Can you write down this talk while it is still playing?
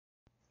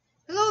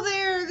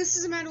this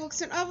is Amanda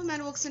Wilkinson of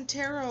Amanda Wilkinson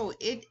Tarot.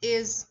 It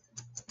is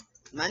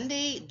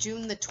Monday,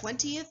 June the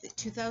 20th,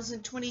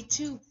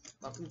 2022.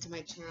 Welcome to my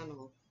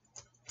channel.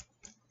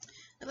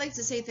 I'd like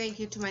to say thank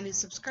you to my new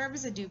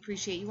subscribers. I do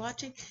appreciate you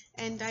watching,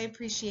 and I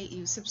appreciate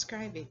you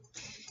subscribing.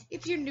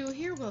 If you're new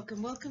here,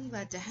 welcome, welcome.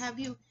 Glad to have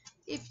you.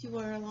 If you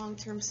are a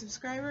long-term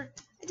subscriber,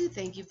 I do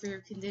thank you for your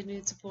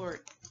continued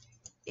support.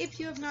 If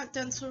you have not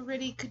done so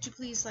already, could you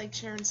please like,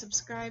 share, and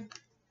subscribe?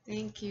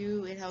 Thank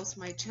you. It helps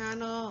my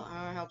channel,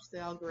 helps the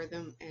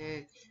algorithm,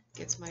 and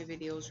gets my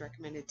videos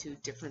recommended to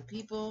different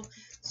people.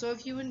 So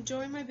if you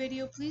enjoy my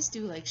video, please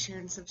do like, share,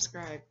 and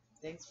subscribe.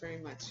 Thanks very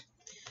much.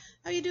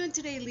 How are you doing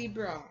today,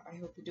 Libra? I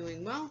hope you're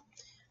doing well.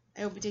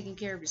 I hope you're taking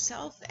care of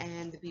yourself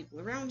and the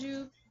people around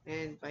you,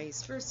 and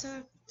vice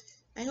versa.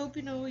 I hope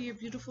you know you're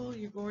beautiful,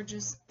 you're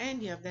gorgeous,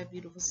 and you have that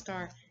beautiful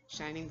star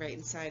shining right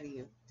inside of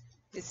you.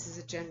 This is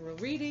a general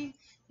reading.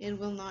 It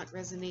will not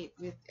resonate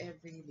with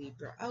every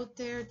Libra out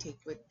there. Take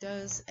what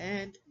does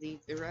and leave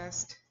the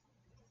rest.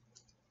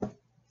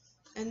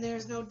 And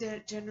there's no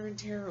gender in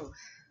tarot.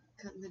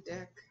 Cutting the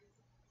deck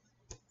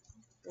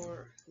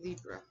for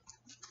Libra.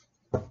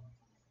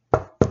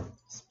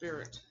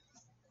 Spirit.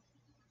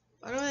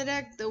 Bottom of the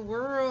deck, the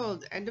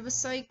world. End of a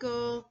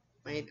cycle.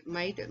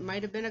 Might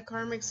have been a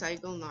karmic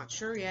cycle. Not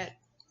sure yet.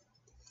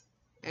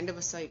 End of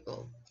a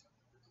cycle.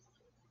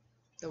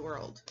 The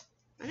world.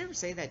 I never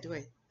say that, do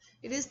I?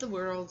 It is the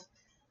world.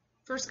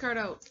 First card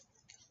out.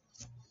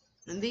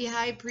 And the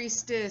High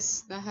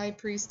Priestess. The High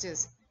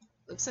Priestess.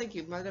 Looks like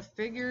you might have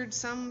figured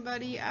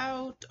somebody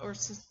out, or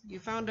you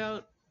found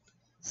out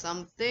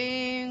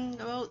something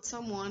about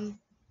someone.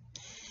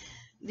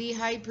 The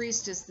High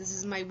Priestess. This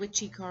is my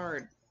witchy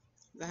card.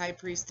 The High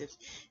Priestess.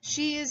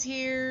 She is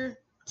here.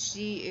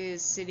 She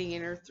is sitting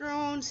in her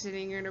throne,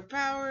 sitting in her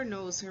power,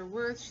 knows her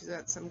worth. She's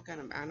got some kind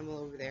of animal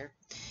over there.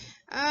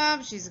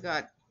 She's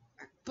got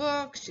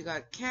book, she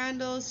got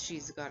candles,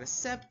 she's got a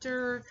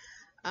scepter.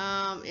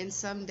 In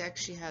some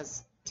decks she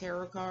has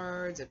tarot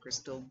cards, a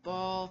crystal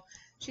ball.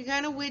 She's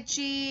kind of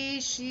witchy,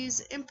 she's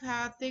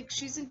empathic,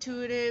 she's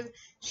intuitive,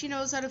 she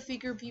knows how to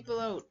figure people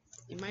out.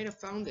 You might have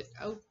found it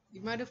out.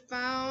 You might have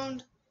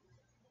found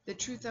the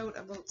truth out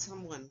about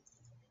someone.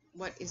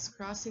 What is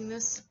crossing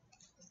this?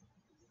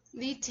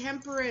 The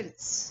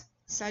Temperance.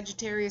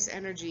 Sagittarius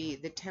energy,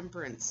 the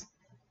Temperance.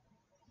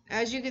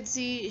 As you can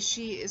see,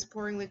 she is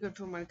pouring liquid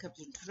from one cup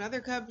into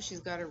another cup. She's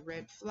got a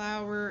red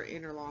flower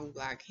in her long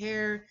black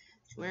hair.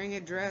 She's wearing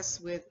a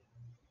dress with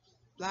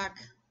black,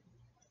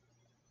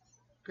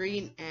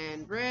 green,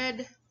 and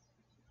red.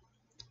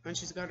 And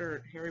she's got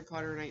her Harry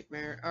Potter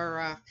nightmare,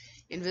 or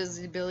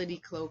invisibility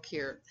cloak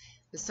here.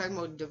 This is talking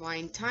about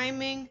divine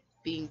timing,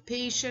 being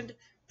patient,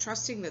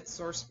 trusting that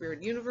Source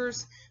Spirit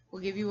Universe will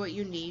give you what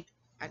you need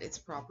at its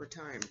proper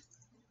time.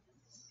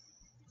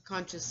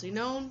 Consciously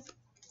known.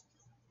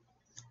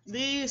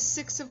 The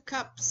Six of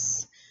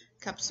Cups.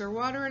 Cups are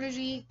water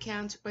energy.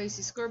 Cancer,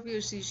 Pisces,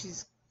 Scorpio. See,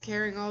 she's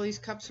carrying all these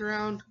cups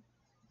around.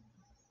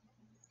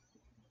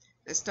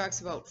 This talks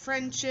about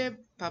friendship,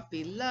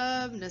 puppy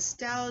love,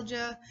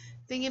 nostalgia,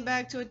 thinking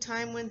back to a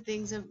time when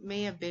things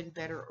may have been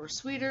better or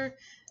sweeter.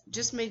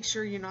 Just make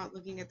sure you're not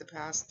looking at the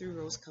past through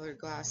rose-colored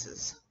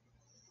glasses.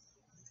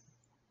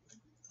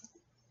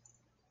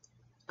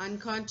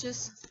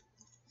 Unconscious.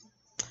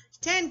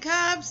 10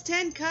 cups,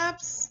 10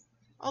 cups.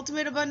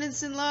 Ultimate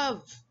abundance in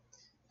love.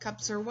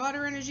 Cups are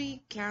water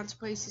energy. Cancer,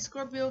 Pisces,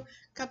 Scorpio.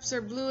 Cups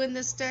are blue in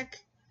this deck.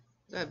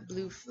 Got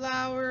blue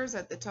flowers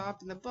at the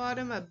top and the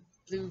bottom. A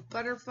blue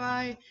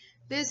butterfly.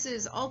 This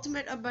is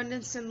ultimate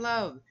abundance in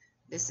love.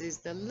 This is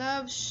the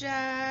love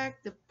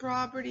shack, the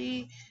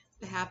property,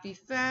 the happy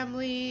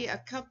family, a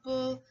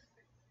couple,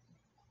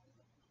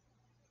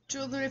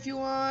 children if you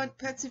want,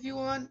 pets if you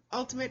want.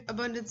 Ultimate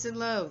abundance in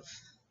love.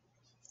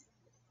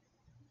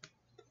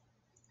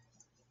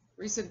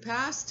 Recent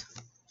past.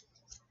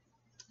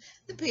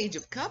 The Page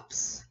of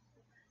Cups.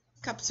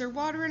 Cups are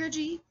water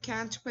energy.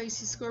 Cancer,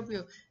 Pisces,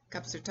 Scorpio.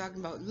 Cups are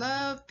talking about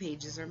love.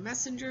 Pages are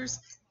messengers.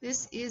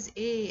 This is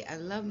a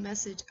love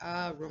message,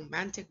 a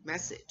romantic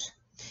message.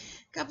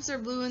 Cups are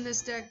blue in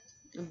this deck.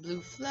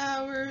 Blue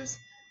flowers.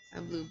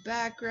 A blue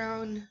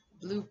background.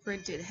 Blue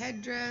printed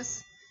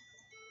headdress.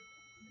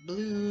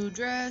 Blue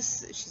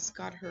dress. She's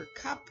got her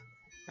cup.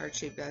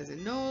 Heart-shaped eyes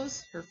and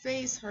nose. Her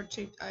face.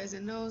 Heart-shaped eyes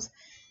and nose.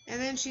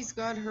 And then she's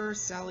got her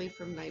Sally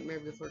from Nightmare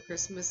Before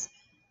Christmas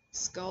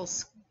skull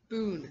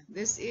spoon.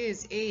 This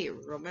is a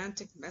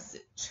romantic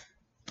message.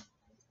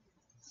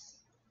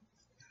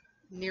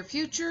 Near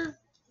future.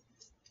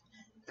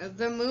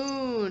 The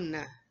moon.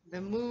 The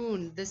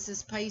moon. This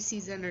is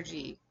Pisces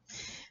energy.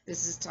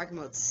 This is talking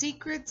about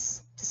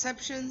secrets,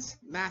 deceptions,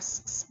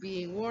 masks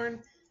being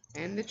worn,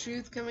 and the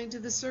truth coming to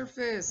the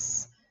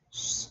surface.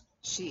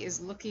 She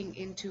is looking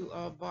into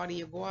a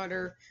body of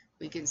water.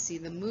 We can see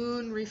the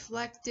moon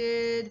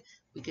reflected.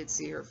 We can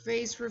see her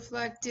face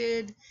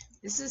reflected.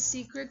 This is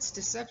secrets,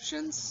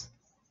 deceptions,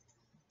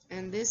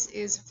 and this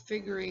is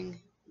figuring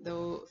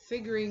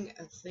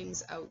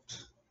things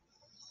out.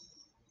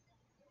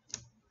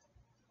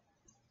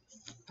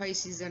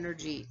 Pisces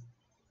energy.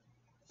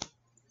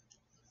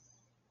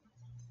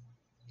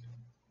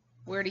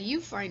 Where do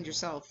you find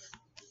yourself?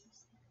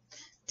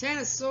 10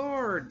 of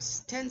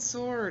Swords. 10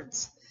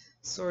 Swords.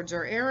 Swords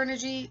are air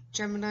energy.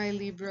 Gemini,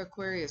 Libra,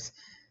 Aquarius.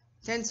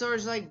 10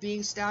 Swords like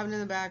being stabbed in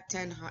the back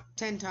 10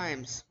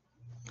 times.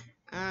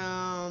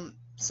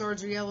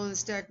 Swords are yellow in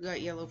this deck. We got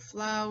yellow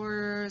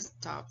flowers,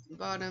 top and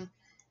bottom.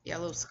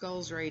 Yellow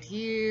skulls right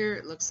here.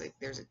 It looks like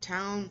there's a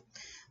town.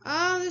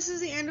 This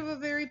is the end of a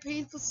very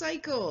painful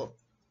cycle.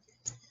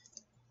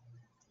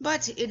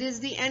 But it is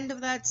the end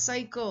of that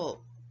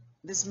cycle.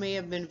 This may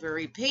have been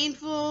very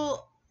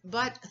painful,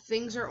 but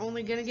things are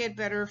only going to get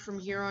better from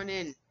here on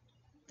in.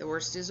 The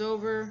worst is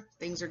over.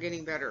 Things are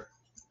getting better.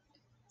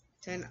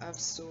 10 of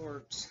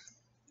Swords.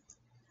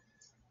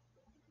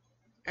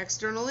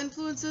 External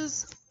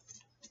influences.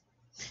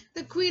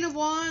 The Queen of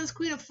Wands,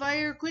 Queen of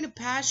Fire, Queen of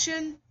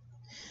Passion.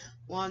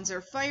 Wands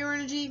are fire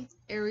energy.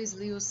 Aries,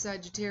 Leo,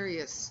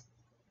 Sagittarius.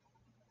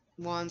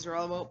 Wands are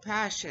all about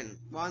passion.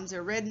 Wands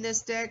are red in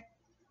this deck.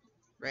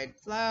 Red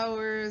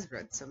flowers,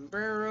 red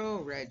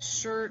sombrero, red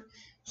shirt.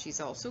 She's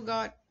also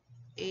got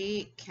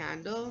a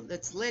candle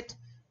that's lit,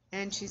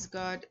 and she's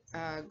got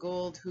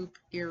gold hoop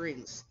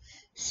earrings.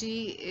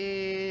 She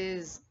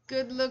is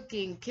good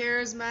looking,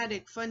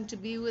 charismatic, fun to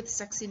be with,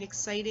 sexy and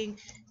exciting.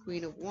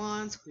 Queen of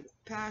Wands, Queen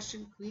of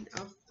Passion, Queen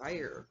of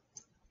Fire.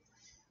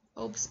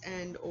 Hopes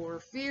and or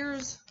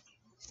fears.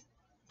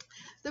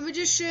 The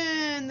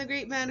Magician, the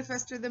great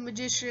manifestor, the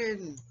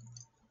Magician.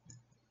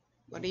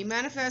 What are you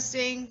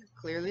manifesting?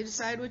 Clearly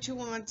decide what you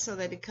want so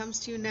that it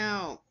comes to you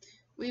now.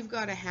 We've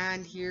got a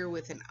hand here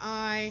with an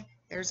eye.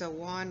 There's a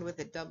wand with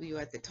a W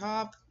at the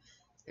top.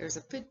 There's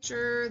a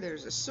picture.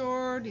 There's a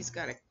sword. He's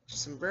got a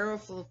sombrero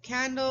full of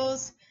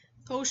candles,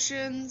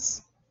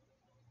 potions,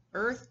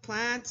 earth,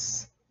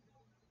 plants,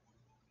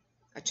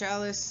 a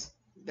chalice,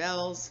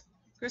 bells,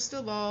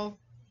 crystal ball,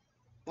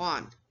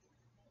 wand.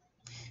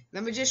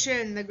 The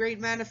Magician, the great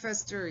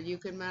manifestor. You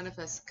can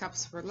manifest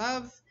cups for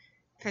love,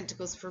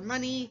 pentacles for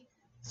money,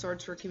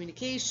 swords for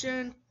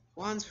communication,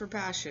 wands for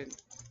passion.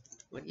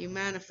 What are you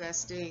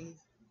manifesting?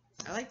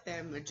 I like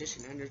that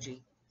Magician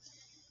energy.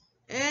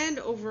 And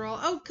overall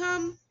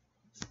outcome.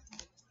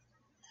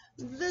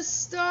 The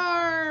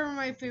Star,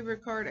 my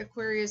favorite card,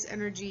 Aquarius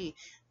energy.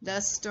 The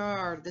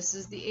Star. This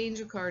is the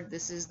Angel card.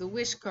 This is the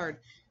Wish card.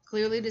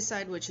 Clearly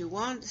decide what you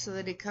want so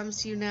that it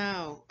comes to you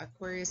now.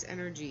 Aquarius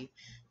energy.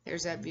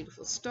 There's that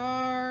beautiful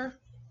star.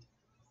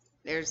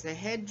 There's the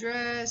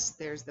headdress.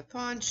 There's the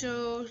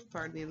poncho.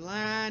 Part in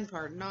land,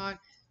 part not.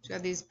 She's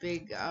got these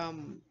big,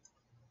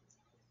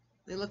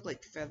 they look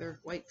like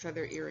white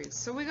feather earrings.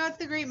 So we got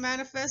the Great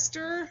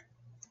Manifestor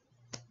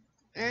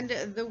and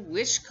the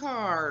Wish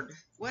card.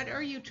 What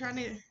are you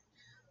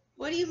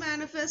what are you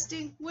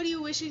manifesting? What are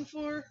you wishing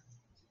for?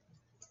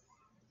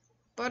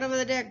 Bottom of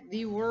the deck,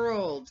 the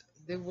World.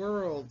 The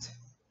World.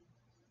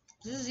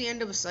 This is the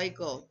end of a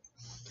cycle.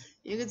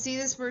 You can see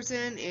this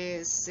person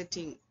is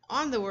sitting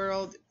on the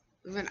world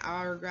with an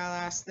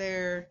hourglass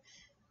there.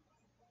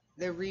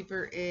 The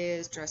Reaper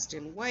is dressed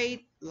in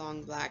white,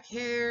 long black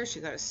hair. She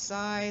got a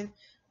scythe.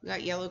 We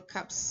got yellow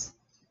cups,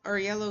 or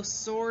yellow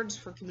swords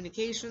for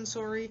communication,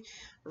 sorry.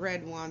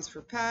 Red wands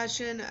for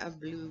passion,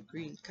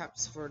 blue-green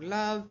cups for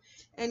love,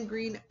 and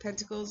green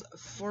pentacles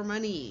for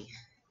money.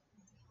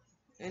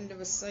 End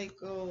of a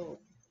cycle.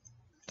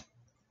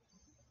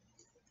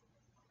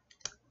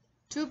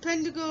 Two of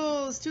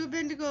Pentacles, Two of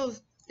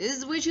Pentacles. This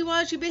is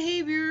wishy-washy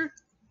behavior.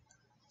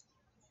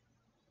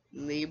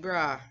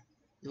 Libra,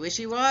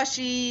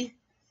 wishy-washy.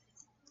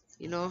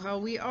 You know how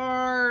we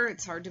are.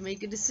 It's hard to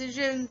make a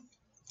decision.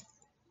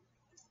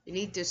 You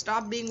need to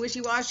stop being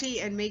wishy-washy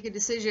and make a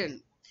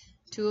decision.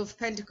 Two of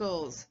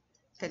Pentacles.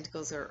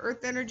 Pentacles are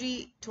earth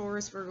energy.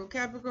 Taurus, Virgo,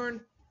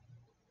 Capricorn.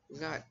 We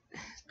got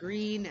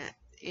green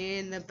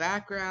in the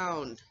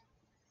background.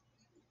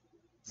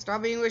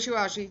 Stop being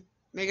wishy-washy.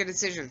 Make a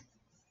decision.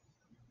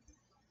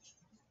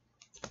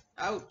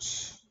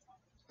 Ouch.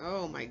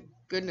 Oh my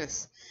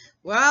goodness.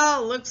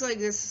 Well, looks like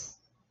this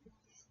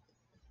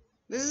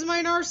is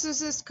my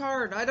Narcissist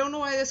card. I don't know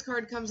why this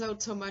card comes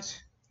out so much.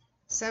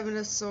 Seven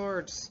of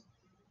Swords.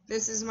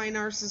 This is my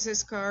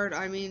Narcissist card.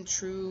 I mean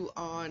true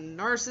on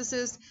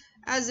Narcissist,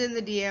 as in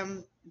the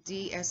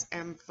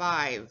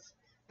DSM-5.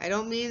 I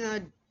don't mean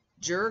a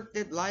jerk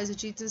that lies and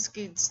cheats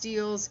and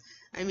steals.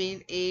 I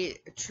mean a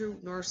true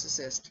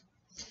Narcissist.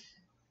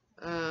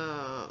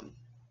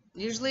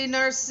 Usually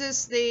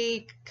narcissists,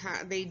 they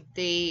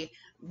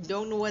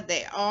don't know what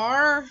they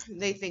are.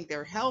 They think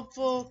they're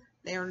helpful.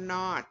 They're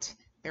not.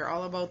 They're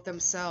all about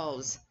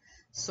themselves.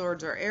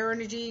 Swords are air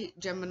energy.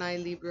 Gemini,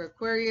 Libra,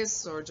 Aquarius.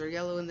 Swords are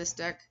yellow in this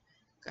deck.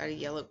 Got a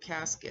yellow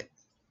casket.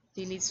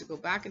 He needs to go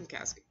back in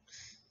casket.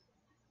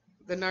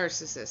 The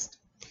Narcissist.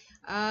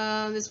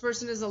 This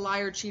person is a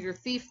liar, cheater,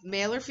 thief.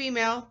 Male or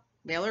female.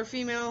 Male or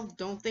female.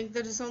 Don't think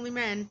that it's only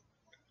men.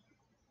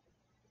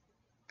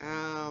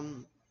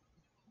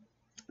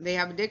 They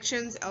have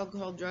addictions,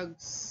 alcohol,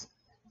 drugs,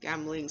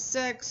 gambling,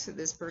 sex.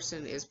 This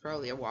person is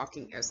probably a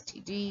walking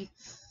STD.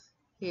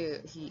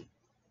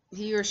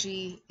 He or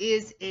she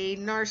is a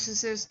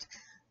narcissist.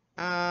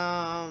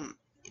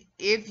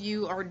 If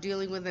you are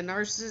dealing with a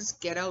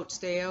narcissist, get out,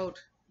 stay out.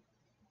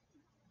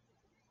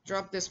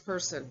 Drop this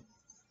person.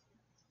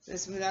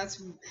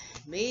 That's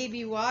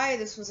maybe why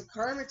this was a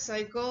karmic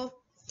cycle.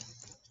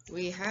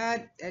 We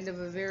had end of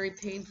a very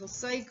painful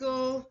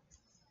cycle,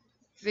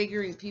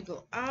 figuring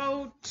people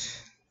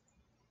out,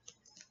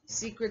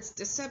 secrets,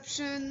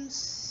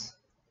 deceptions.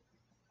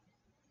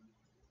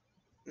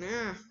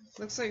 Yeah,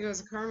 looks like it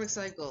was a karmic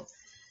cycle.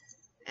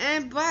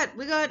 But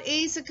we got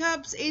Ace of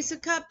Cups, Ace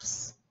of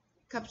Cups.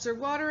 Cups are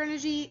water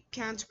energy,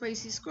 Cancer,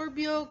 Pisces,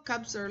 Scorpio.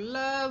 Cups are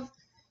love.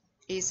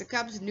 Ace of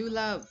Cups, new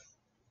love.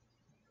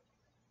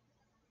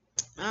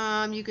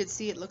 You could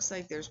see it looks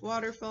like there's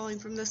water falling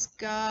from the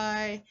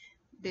sky.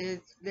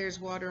 There's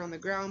water on the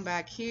ground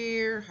back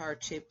here.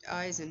 Heart-shaped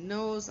eyes and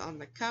nose on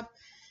the cup.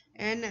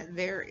 And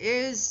there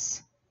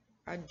is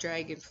a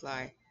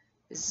dragonfly.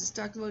 This is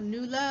talking about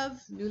new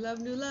love, new love,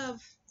 new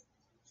love.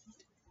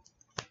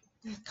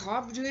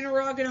 Caught between a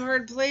rock and a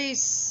hard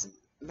place.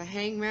 The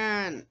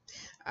Hangman.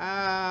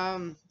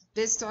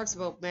 This talks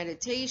about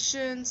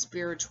meditation,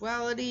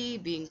 spirituality,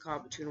 being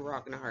caught between a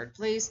rock and a hard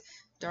place,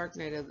 dark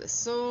night of the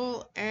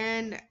soul,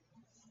 and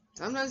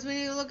sometimes we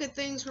need to look at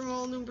things from a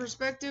whole new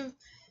perspective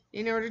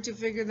in order to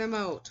figure them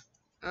out.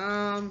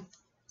 I'm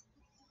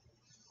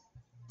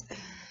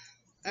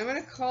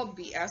going to call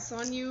BS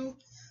on you.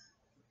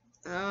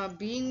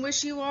 Being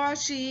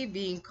wishy-washy,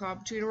 being caught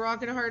between a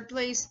rock and a hard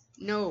place.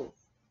 No.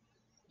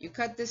 You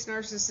cut this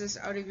narcissist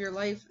out of your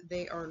life.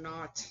 They are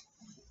not.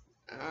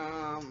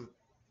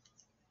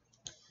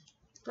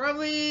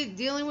 Probably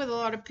dealing with a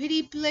lot of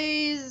pity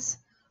plays.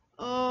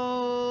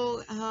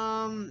 Oh,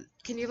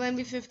 can you lend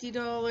me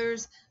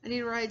 $50? I need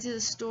a ride to the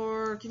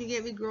store. Can you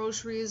get me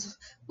groceries?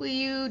 Will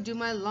you do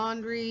my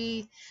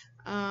laundry?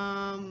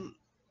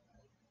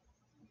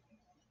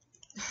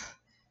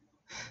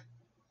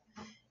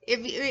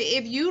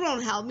 If you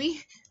don't help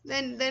me,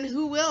 then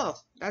who will?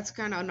 That's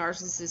kind of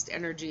narcissist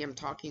energy I'm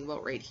talking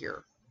about right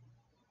here.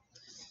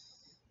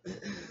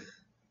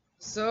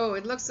 So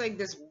it looks like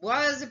this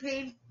was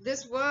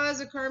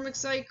a karmic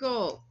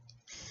cycle.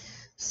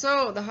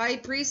 So the High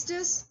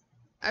Priestess,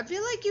 I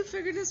feel like you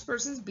figured this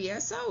person's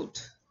BS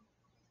out.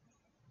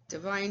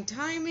 Divine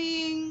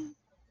timing.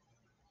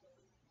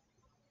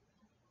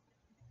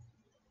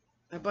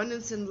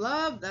 Abundance in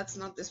love, that's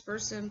not this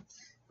person.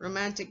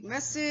 Romantic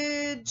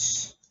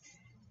message.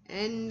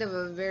 End of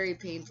a very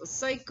painful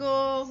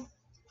cycle.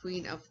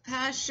 Queen of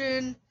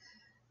Passion.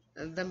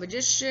 The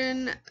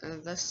Magician.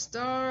 The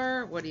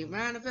Star. What are you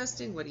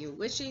manifesting? What are you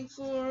wishing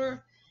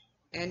for?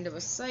 End of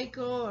a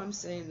cycle. I'm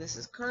saying this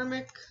is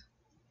karmic.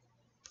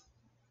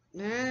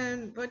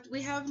 But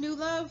we have new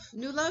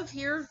love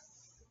here.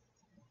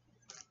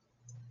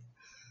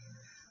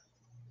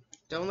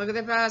 Don't look at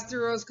the past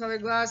through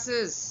rose-colored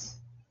glasses.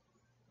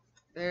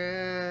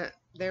 There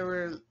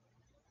were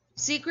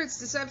secrets,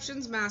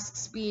 deceptions,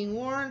 masks being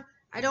worn.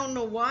 I don't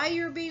know why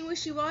you're being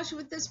wishy-washy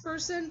with this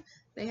person.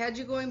 They had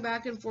you going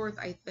back and forth,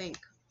 I think.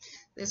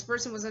 This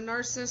person was a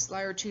narcissist,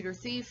 liar, cheater,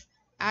 thief,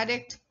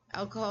 addict,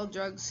 alcohol,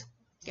 drugs,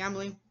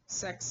 gambling,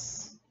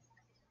 sex.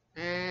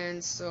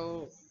 And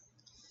so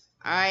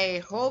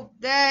I hope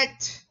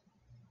that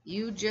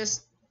you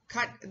just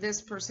cut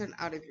this person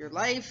out of your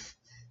life.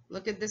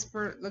 Look at this.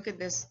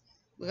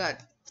 We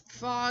got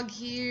fog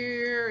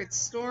here. It's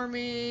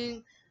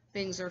storming.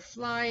 Things are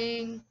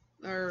flying,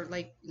 or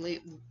like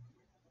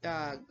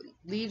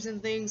leaves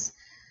and things.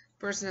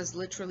 Person has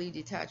literally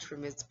detached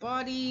from its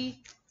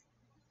body.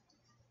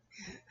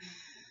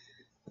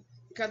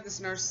 Cut this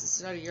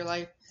narcissist out of your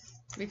life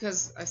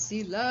because I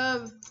see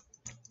love.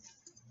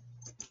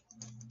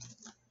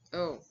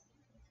 Oh.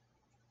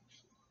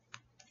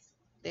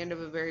 The end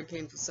of a very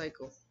painful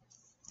cycle.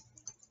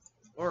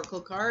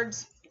 Oracle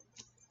cards.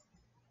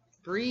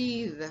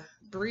 Breathe.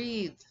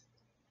 Breathe.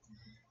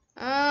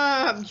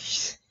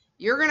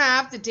 You're gonna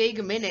have to take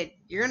a minute.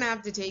 You're gonna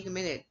have to take a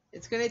minute.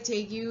 It's gonna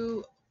take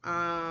you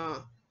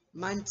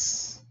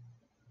months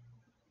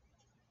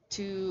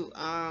to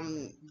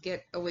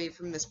get away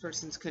from this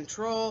person's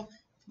control.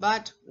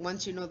 But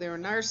once you know they're a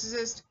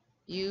narcissist,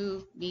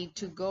 you need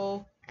to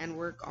go and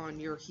work on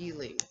your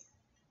healing.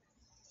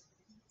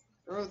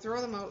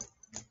 Throw them out.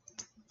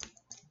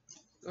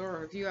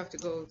 Or if you have to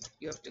go,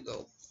 you have to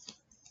go.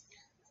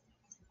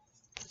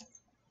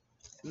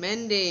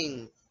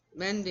 Mending.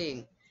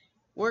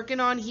 Working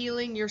on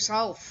healing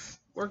yourself.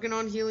 Working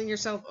on healing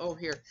yourself. Oh,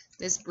 here.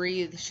 This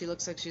breathe. She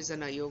looks like she's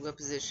in a yoga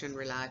position,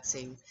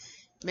 relaxing.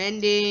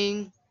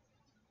 Mending.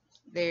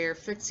 They're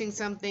fixing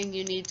something.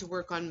 You need to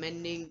work on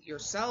mending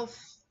yourself.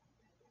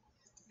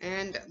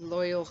 And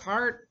loyal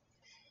heart.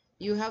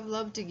 You have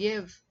love to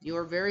give. You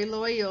are very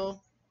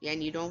loyal.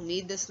 And you don't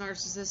need this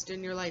narcissist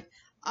in your life.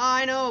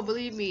 I know,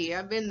 believe me,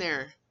 I've been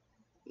there.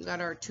 We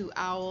got our two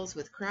owls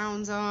with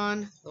crowns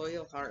on.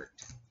 Loyal heart.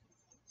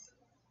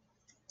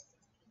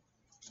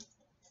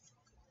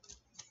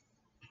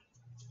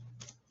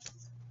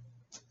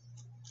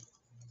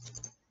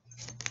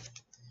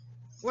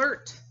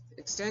 Flirt.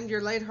 Extend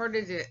your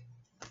lighthearted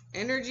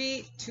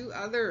energy to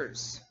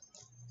others.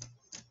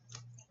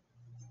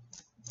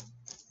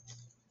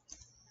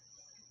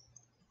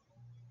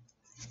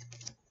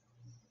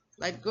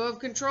 Let go of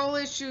control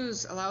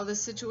issues. Allow the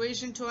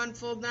situation to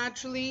unfold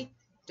naturally.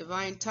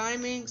 Divine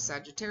timing,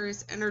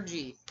 Sagittarius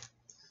energy.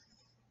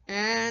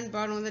 And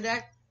bottom of the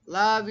deck,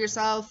 love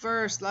yourself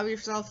first. Love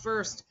yourself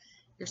first.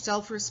 Your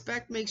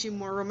self-respect makes you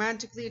more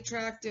romantically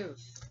attractive.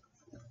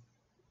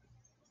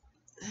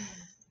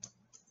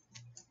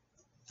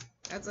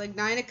 That's like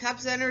 9 of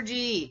Cups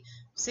energy.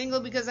 Single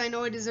because I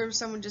know I deserve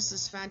someone just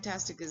as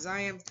fantastic as I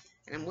am,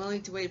 and I'm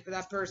willing to wait for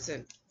that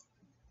person.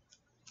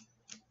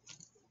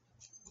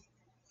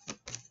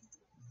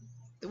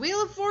 The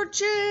Wheel of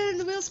Fortune,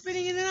 the wheel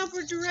spinning in an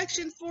upward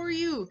direction for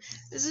you.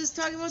 This is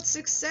talking about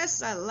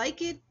success. I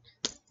like it.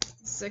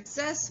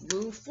 Success,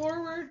 move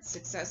forward.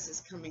 Success is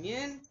coming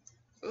in.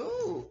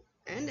 Ooh,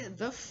 and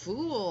the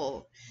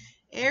Fool.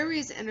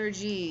 Aries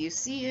energy. You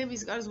see him,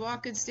 he's got his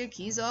walking stick,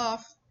 he's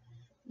off.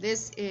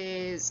 This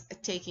is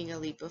taking a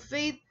leap of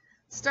faith.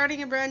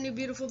 Starting a brand new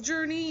beautiful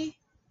journey.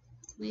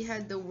 We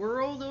had the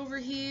World over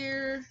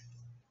here,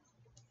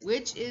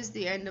 which is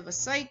the end of a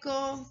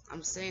cycle.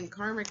 I'm saying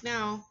karmic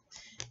now.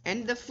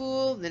 And the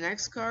Fool, the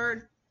next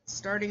card,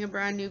 starting a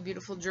brand new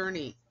beautiful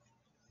journey.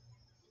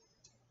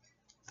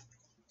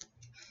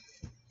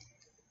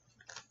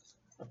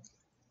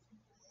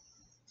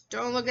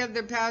 Don't look at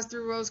their past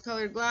through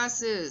rose-colored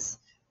glasses.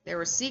 There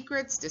were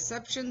secrets,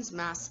 deceptions,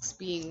 masks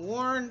being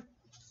worn.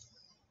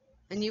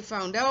 And you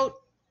found out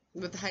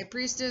with the High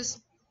Priestess,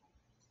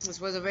 this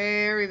was a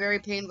very, very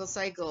painful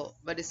cycle,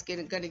 but it's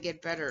going to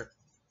get better.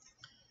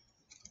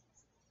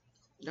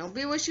 Don't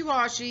be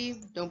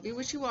wishy-washy. Don't be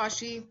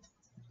wishy-washy.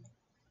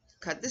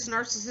 Cut this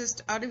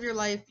narcissist out of your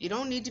life. You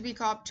don't need to be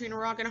caught between a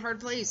rock and a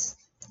hard place.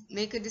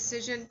 Make a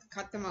decision.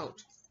 Cut them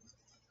out.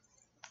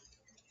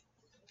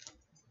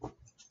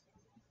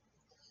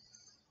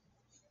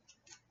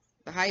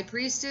 The High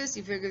Priestess,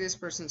 you figure this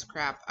person's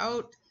crap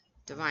out.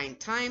 Divine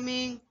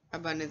timing,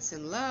 abundance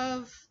in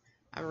love,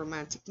 a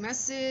romantic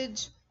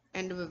message,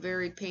 end of a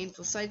very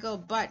painful cycle,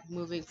 but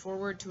moving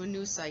forward to a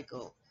new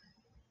cycle.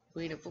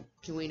 Queen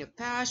of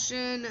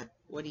Passion,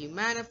 what are you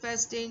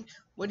manifesting?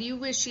 What are you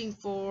wishing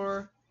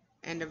for?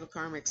 End of a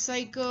karmic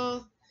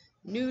cycle,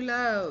 new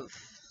love.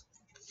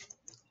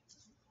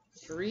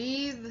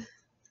 Breathe,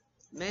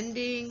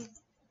 mending,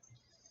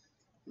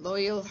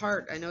 loyal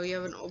heart. I know you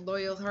have an old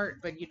loyal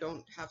heart, but you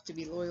don't have to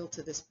be loyal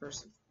to this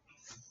person.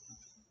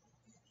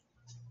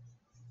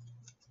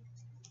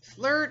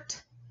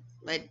 Flirt,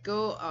 let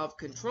go of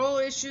control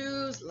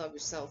issues, love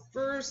yourself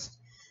first.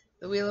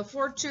 The Wheel of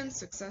Fortune,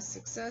 success,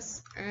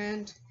 success,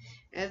 and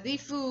the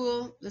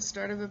Fool, the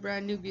start of a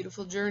brand new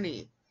beautiful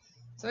journey.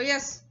 So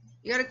yes,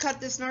 you gotta cut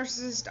this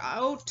narcissist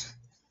out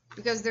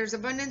because there's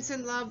abundance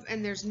in love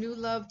and there's new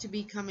love to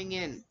be coming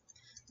in.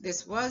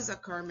 This was a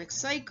karmic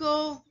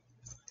cycle.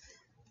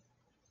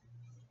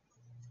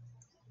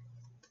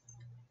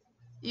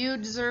 You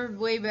deserve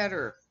way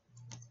better.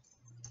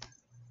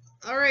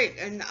 Alright,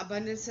 and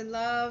abundance in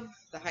love,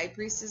 the High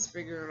Priestess,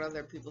 figuring out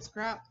other people's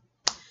crap.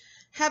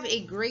 Have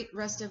a great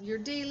rest of your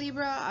day,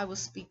 Libra. I will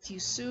speak to you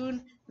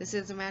soon. This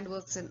is Amanda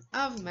Wilkinson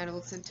of Amanda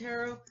Wilkinson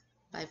Tarot.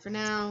 Bye for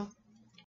now.